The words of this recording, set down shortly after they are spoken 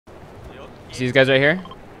See these guys right here?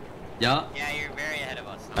 Yeah. Yeah, you're very ahead of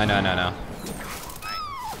us. I know.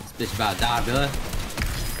 This bitch about to die, brother.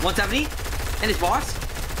 170. And his boss.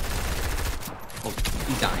 Oh,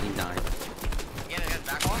 he's dying. Yeah, there's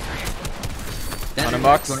back wall right here. On a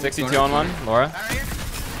box, 62 on one. Laura. Right here.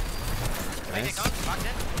 Nice. Locked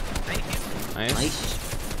in.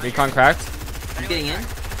 Nice. Recon cracked. He's getting in.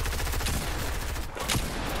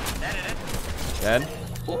 Dead.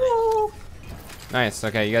 Ooh. Nice.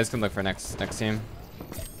 Okay, you guys can look for next team.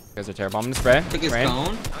 You guys are terrible. I'm gonna spray. Took his Rain.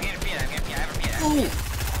 phone. I'm getting beat. I have a beat. Ooh.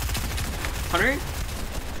 100.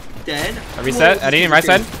 Dead. A reset. Whoa, Eddie, right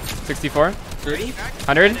side. 64. 30.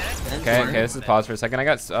 100. Dead. Okay, this is pause for a second. I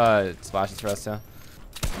got splashes for us too.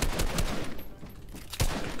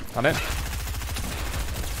 Got it.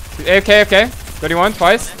 AFK. 31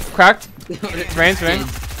 twice. Cracked. Rain. Got it.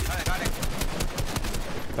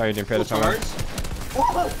 Thought you didn't pay the Full time. charge.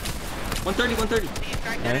 130.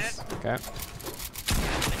 Nice. Okay.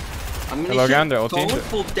 I'm gonna Hello, shoot ground. They're ulting. phone,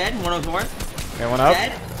 full dead. 104. Okay, one up.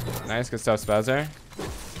 Dead. Nice. Good stuff, Spaz there.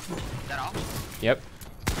 Is that all? Yep.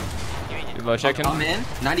 Good low chicken. I'm in.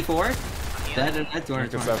 94. Dead and dead.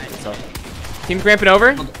 200. Good stuff. Team's ramping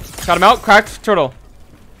over. Got him out. Cracked turtle.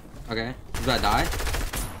 Okay. He's about to die.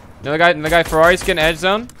 Another guy. Ferrari's getting edge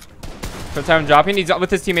zone. First time dropping. He's up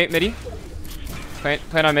with his teammate midi.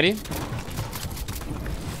 Playing on midi.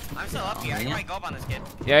 I'm still up here. I might go up on this kid.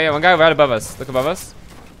 Yeah. One guy right above us. Look above us.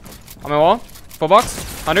 On my wall. Full box.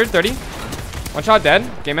 130. One shot dead.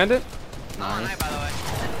 Game ended. Nice. Nice. By the way.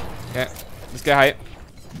 Okay. Let's get height.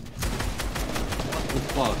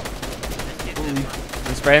 Fuck.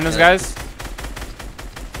 I'm spraying those guys.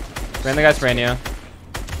 Spraying the guy spraying you.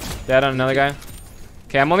 Dead on another guy.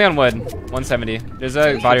 Okay, I'm only on wood. 170. There's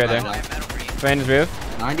a body right there. Spraying his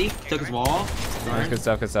roof. 90. Took his wall. Nice, good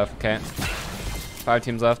stuff. Okay. 5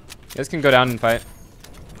 teams left. You guys can go down and fight.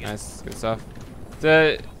 Nice, good stuff.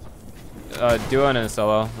 The duo and a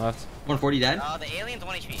solo left. 140 dead. The alien's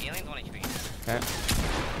 1 HP. Okay.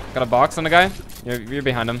 Got a box on the guy. You're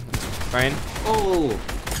behind him. Spraying. Oh.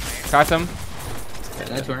 Cracked him.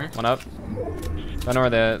 That's where. One up. Don't know where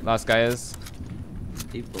the last guy is.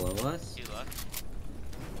 He's below us.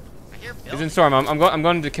 I hear Bill. He's in storm. I'm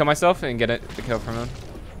going to kill myself and get the kill from him.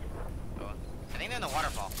 I think they're in the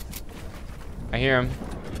waterfall. I hear him.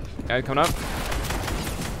 Guy coming up.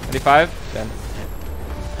 85. Dead.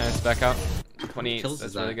 Nice, back out. 28. Kills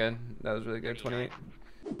That's is really that? good. That was really good. 28.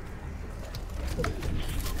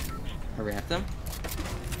 I wrapped him.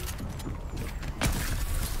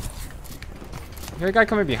 I hear a guy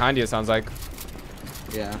coming behind you, it sounds like.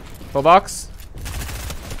 Yeah. Full box.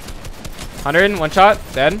 100, one shot,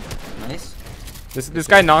 dead. Nice. This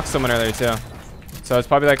guy knocked someone earlier too. So it's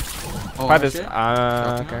probably like Oh, this. shit.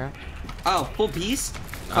 Okay. Oh, full piece.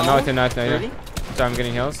 No, I think 30. Sorry, I'm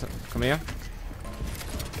getting heals. Coming here.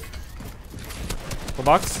 Full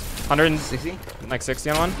box. 60. like 60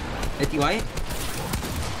 on one. 50 white.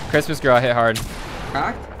 Christmas girl hit hard.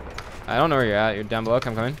 Cracked. I don't know where you're at. You're down below.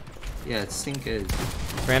 I'm coming. Yeah, it's sync is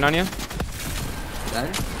Spraying on you.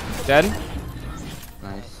 dead. Dead.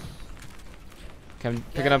 Nice. Okay, I'm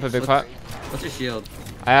picking up a big pot. What's your shield?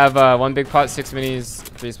 I have 1 big pot, 6 minis,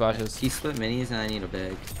 3 splashes. He split minis and I need a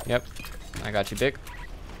big. Yep. I got you, big.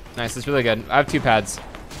 Nice. It's really good. I have 2 pads.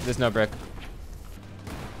 There's no brick.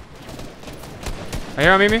 Right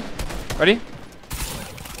here on me. Ready?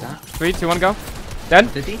 Yeah. 3, 2, 1, go. Dead.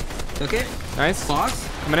 50. Took it. Nice. Box.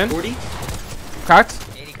 Coming in. 40. Cracked.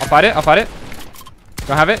 I'll fight it.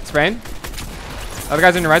 Don't have it. Spraying. Other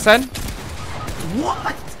guys on your right side.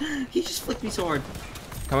 What? He just flicked me so hard.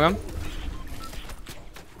 Coming on.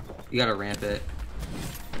 You gotta ramp it.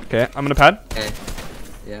 Okay, I'm gonna pad. Okay.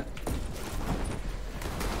 Yeah.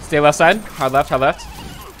 Stay left side. Hard left. Yeah.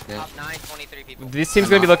 Top 9, 23 people. This team's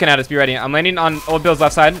gonna be looking at us. Be ready. I'm landing on Old Bill's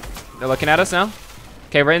left side. They're looking at us now.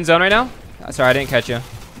 Okay, we're in zone right now. Sorry, I didn't catch you.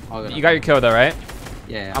 You got your kill though, right?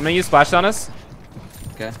 Yeah. I'm gonna use splash on us.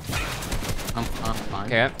 Okay. I'm fine.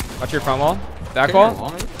 Okay, watch your front wall. Back Okay, wall.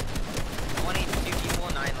 22 people,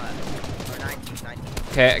 9 left. Or 19.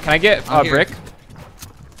 Okay, can I get I'm here. brick?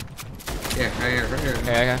 Yeah, right here.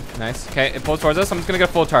 Okay, nice. Okay, it pulls towards us. I'm just gonna get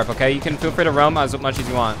a full tarp. Okay, you can feel free to roam as much as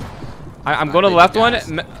you want. I'm going to the left one.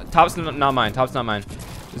 Top's not mine.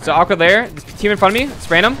 It's an awkward layer. Team in front of me.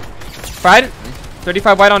 Spraying him. Fried.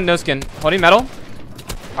 35 white on no skin. Holding metal.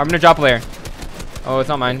 I'm gonna drop a layer. Oh, it's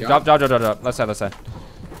not mine. Drop. Left side.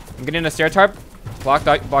 I'm getting a stair tarp.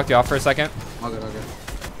 Blocked you off for a second. All good.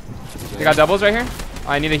 They got doubles right here.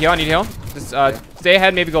 I need a heal. Just stay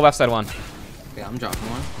ahead. Maybe go left side one. Okay, I'm dropping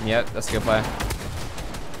one. Yeah, that's a good play.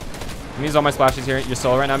 I'm gonna use all my splashes here. You're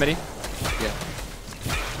solo right now, Midi. Yeah.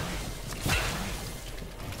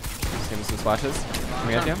 Give me some splashes. Let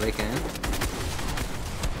me get you. Break in.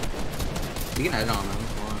 You can edit on them.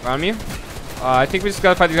 Around me. I think we just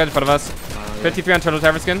gotta fight these guys in front of us. 53 on turtle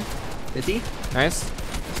tavern skin. 50. Nice.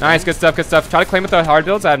 Nice, good stuff, good stuff. Try to claim with the hard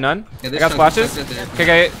builds. I have none. Yeah, I got splashes.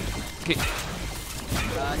 Okay.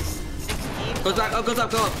 Goes back, oh, goes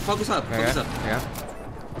up, go up. Focus up, focus up. Yeah.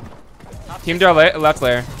 Team to our left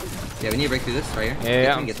layer. Yeah, we need to break through this right here.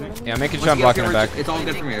 Yeah, yeah, making sure I'm blocking her back. It's all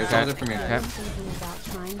good from here. It's all good from here. Okay.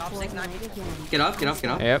 Get up, get up, get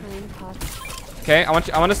up. Yep. Okay, I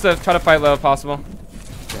want us to try to fight low if possible.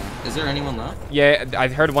 Yeah. Is there anyone low? Yeah, I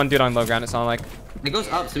heard one dude on low ground. It sounded like. It goes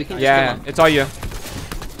up, so we can just Yeah, it's all you.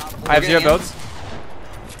 I have 0 builds.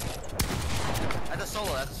 That's a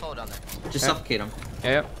solo down there. Just suffocate him. Yeah,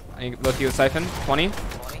 yep. I need low with siphon. 20.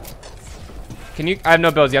 Can you? I have no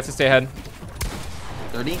builds. You have to stay ahead.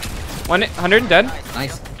 30. 100 dead.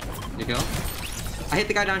 Nice. Good kill. I hit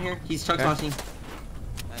the guy down here. He's chug tossing. Nice.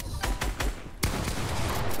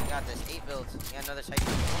 You got this. 8 builds. You got another side.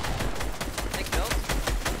 6 builds.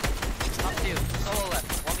 Top 2. Solo left.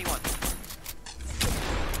 1v1.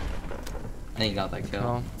 I think you got that kill.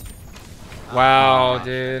 Oh. Wow,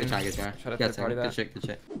 dude. Good try, good try. Try to Good third party that. shit, good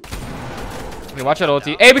shit. Okay, watch that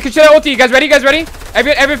ulti. Hey, we can shoot that ulti. You guys ready? You guys ready?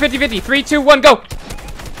 Every 50-50. 3, 2, 1, go.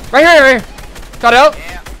 Right here, right here. Got it out.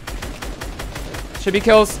 Yeah. Should be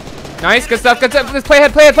kills. Nice, good stuff, good stuff. Let's play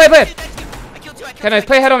ahead, play ahead, play ahead. I killed 2. Okay, nice.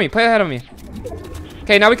 Play ahead on me, play ahead on me.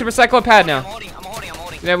 Okay, now we can recycle a pad now. I'm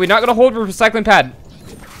holding. Yeah, we're not gonna hold. We're recycling pad.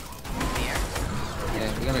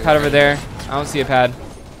 Yeah, we gotta Pad over there. I don't see a pad.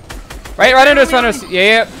 Right under us,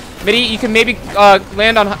 Yeah. Midi, you can maybe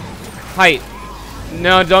land on height.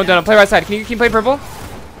 No, don't. Play right side. Can you play purple?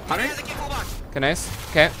 100? Okay, nice.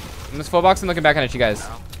 Okay, I'm just full box and looking back at you guys.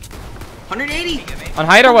 180. On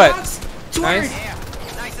height or what? 200. Nice.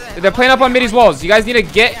 They're playing up on Midi's walls. You guys need to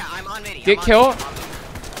get kill.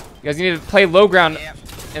 You guys need to play low ground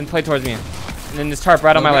and play towards me. And then this tarp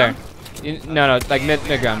right on my lair. No, like mid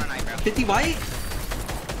ground. 50 white.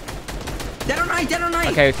 Dead on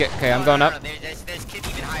night. Okay, I'm going up.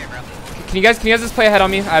 Can you guys just play ahead on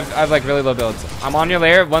me? I've like really low builds. I'm on your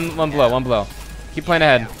layer. One below. Keep playing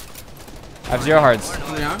ahead. I have 0 hearts.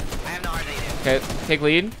 Okay, take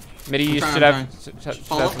lead. Midi, you should have.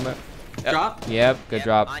 Drop. Yep, good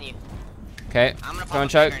drop. Okay, throwing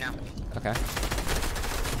chug. Okay.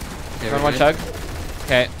 Throwing 1 chug.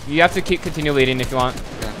 Okay, you have to continue leading if you want.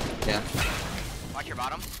 Yeah. Watch your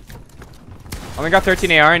bottom. Only got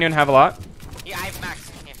 13 AR. Anyone have a lot? Yeah, I have max.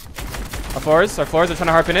 Here. Our floors are trying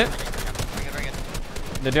to harp in it. Very good.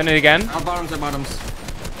 They're doing it again. Our bottoms.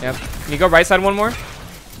 Yep. Can you go right side one more?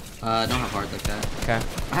 Don't have heart like that. Okay.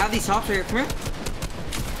 I have these tops right here. Come here.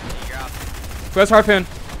 You're up. Where's harpoon?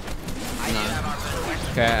 I do have our build.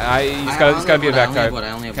 Okay, you just gotta be a back card.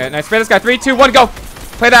 I only have Okay, wood. nice. Spray this guy. 3, 2, 1, go.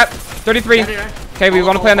 Play that. 33. Okay, we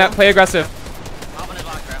want to play on that. Play aggressive. Hop on his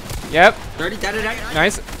box, bro. Yep. 30. Dead.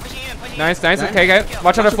 Nice. Pushing in. Nice. Okay,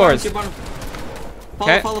 watch out our floors.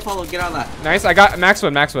 Okay. Follow. Get out of that. Nice. I got max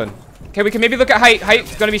wood. Okay, we can maybe look at height. Height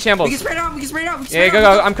is gonna be shambles. We can spray it out. Yeah,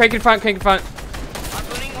 go. I'm cranking front.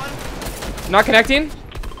 Harpooning one. Not connecting.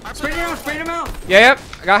 Spray them out. Yeah, yep.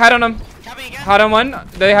 I got height on them. Chopping again. Hot on 1.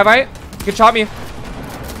 Do they have height? You can chop me.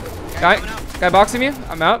 Coming out. Guy boxing me.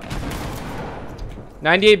 I'm out.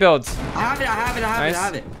 98 builds. I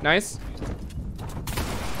have it. Nice.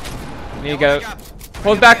 Need to go.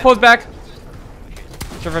 Pulls back.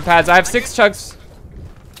 Sure for pads. I have 6 chugs.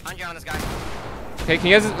 100 on this guy. Okay, can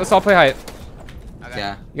you guys? Let's all play height. Okay.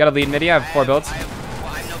 Yeah. You got to lead midi. I have 4 builds. I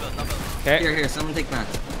have no build. Okay. Here. Someone take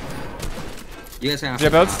max. You guys can have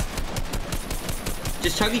 0 builds.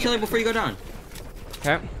 Just chug each other before you go down.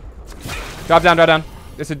 Okay. Drop down.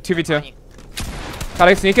 This is 2v2.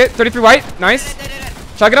 Try to sneak it. 33 white. Nice.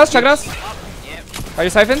 Chug it us. Yep. Are you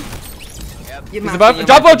siphon? Yep. He's above.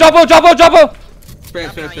 Drop low. Spray.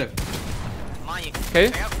 I'm on you.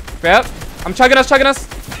 Okay. Spray up. I'm chugging us. Yep.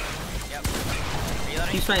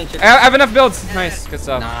 He's Reloading. spraying. I have enough builds. Nice. Good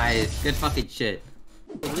stuff. Nice. Good fucking shit.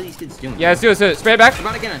 What are these kids doing? Yeah, let's do it. Spray it back.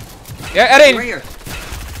 About again. Yeah, at 80. Right here.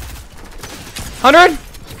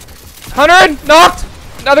 100. Knocked.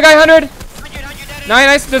 Another guy 100. 100 dead.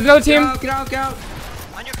 Nice. There's another team. Get out.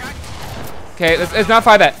 100 crack. Okay, let's not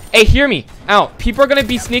fight that. Hey, hear me out. People are gonna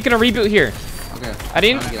be sneaking a reboot here. Okay. I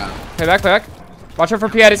didn't. Get out. Play back. Watch out for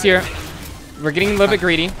Piatis here. We're getting a little bit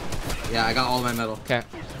greedy. Yeah, I got all my metal. Okay.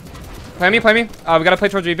 Play me. We gotta play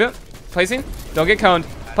towards reboot. Placing. Don't get coned.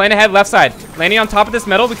 Playing ahead, left side. Landing on top of this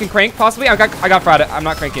metal. We can crank possibly. I got fraud. I'm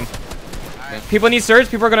not cranking. Okay. People need surge.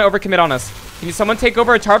 People are gonna overcommit on us. Can someone take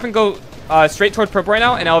over a tarp and go straight towards purple right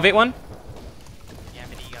now and elevate one? Yeah,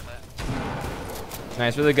 Midi, you got that.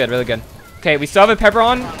 Nice. Really good. Okay, we still have a pepper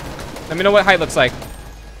on. Let me know what height looks like.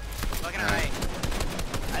 Looking at height.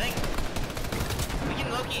 I think we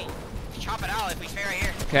can low-key chop it out if we stay right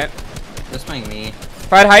here. Okay. That's playing me.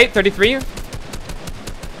 Fried height, 33.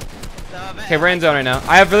 Okay, we're in zone right now.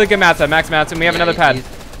 I have really good mats. I have max mats, and we have another pad.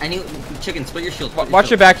 Any chicken, split your shield. Watch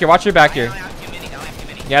your back here. Watch your back here. I don't have too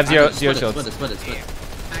many. You have zero shields. Split it.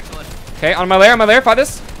 Okay, on my layer. Fight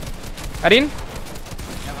this. Adding.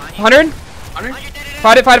 100. 100?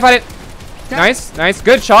 Fight it. Nice.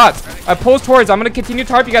 Good shots. I pulls towards. I'm gonna continue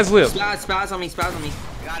to harp. You guys loot. Spaz on me.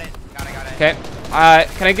 Got it. Okay.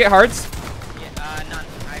 Can I get hearts? Yeah, none.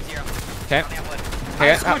 I have 0. Okay. I only have wood. I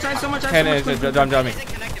have so much. Drop me. Isn't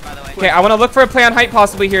connected, by the way. Okay, I want to look for a play on height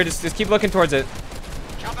possibly here. Just keep looking towards it.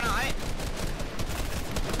 Chopping on height.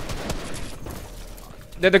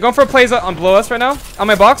 They're going for plays on below us right now. On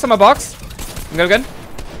my box. I'm good.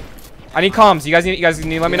 I need comms. You guys need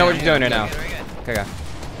to let me know what you're doing right now. Okay.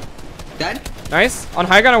 Dead? Nice. On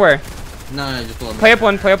high ground or where? No, just below me. Play up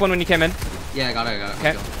one when you came in. Yeah, I got it.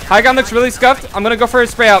 Okay. High ground looks really scuffed. I'm gonna go for a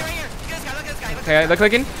spray out. Right here. Look at this guy. Okay, look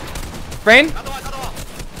clicking. Spraying. Got the wall.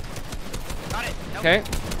 Got it. Nope. Okay.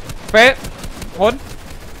 Spray it. Hold.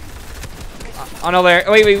 On a layer.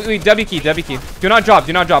 Wait. W key. Do not drop.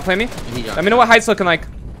 Play me. Let me know what height's looking like.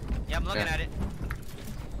 Yeah, I'm looking at it.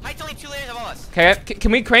 Height's only 2 layers above us. Okay.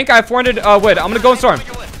 Can we crank? I have 400 wood. I'm gonna go in storm.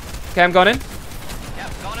 Okay, I'm going in. Yeah,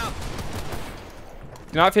 going up.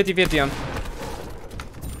 Do not 50-50 them.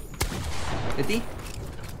 50?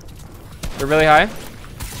 They're really high.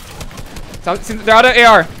 They're out of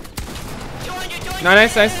AR. 200.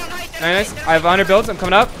 Nice. I have 100 builds. I'm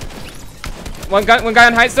coming up. One guy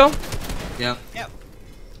on height still. Yeah. Yep.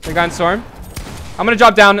 One guy in storm. I'm gonna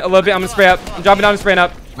drop down a little bit. I'm gonna spray up. I'm dropping down and spraying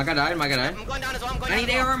up. My guy died. I'm going down as well. I need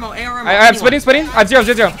AR ammo. I have splitting. I have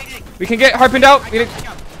zero. We can get harpooned out. I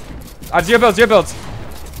have zero builds.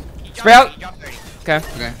 Spray out. Okay.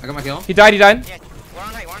 Okay, I got my kill. He died. Yeah, we're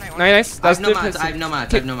on height. Nice. I have no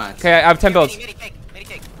mats. Okay, I have 10 builds. I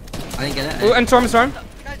didn't get it. Ooh, and storm.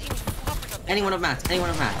 Anyone of mats.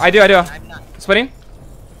 I do. I'm not. Splitting. Is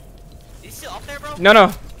he still up there, bro?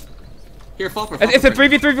 No. Here, fall for It's a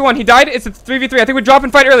 3v3v1. He died. It's a 3v3. I think we're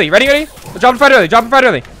dropping fight early. Ready? We're dropping fight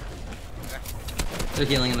early. They're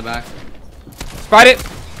healing in the back. Spied it.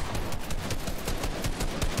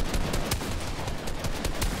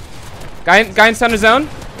 Guy in center zone.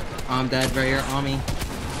 I'm dead right here on me.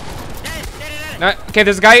 Dead. No, okay,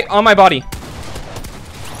 there's a guy on my body.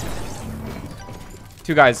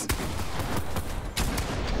 2 guys.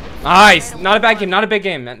 Nice. Not a bad game. Not a big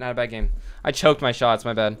game. Not a bad game. I choked my shots.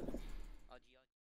 My bad.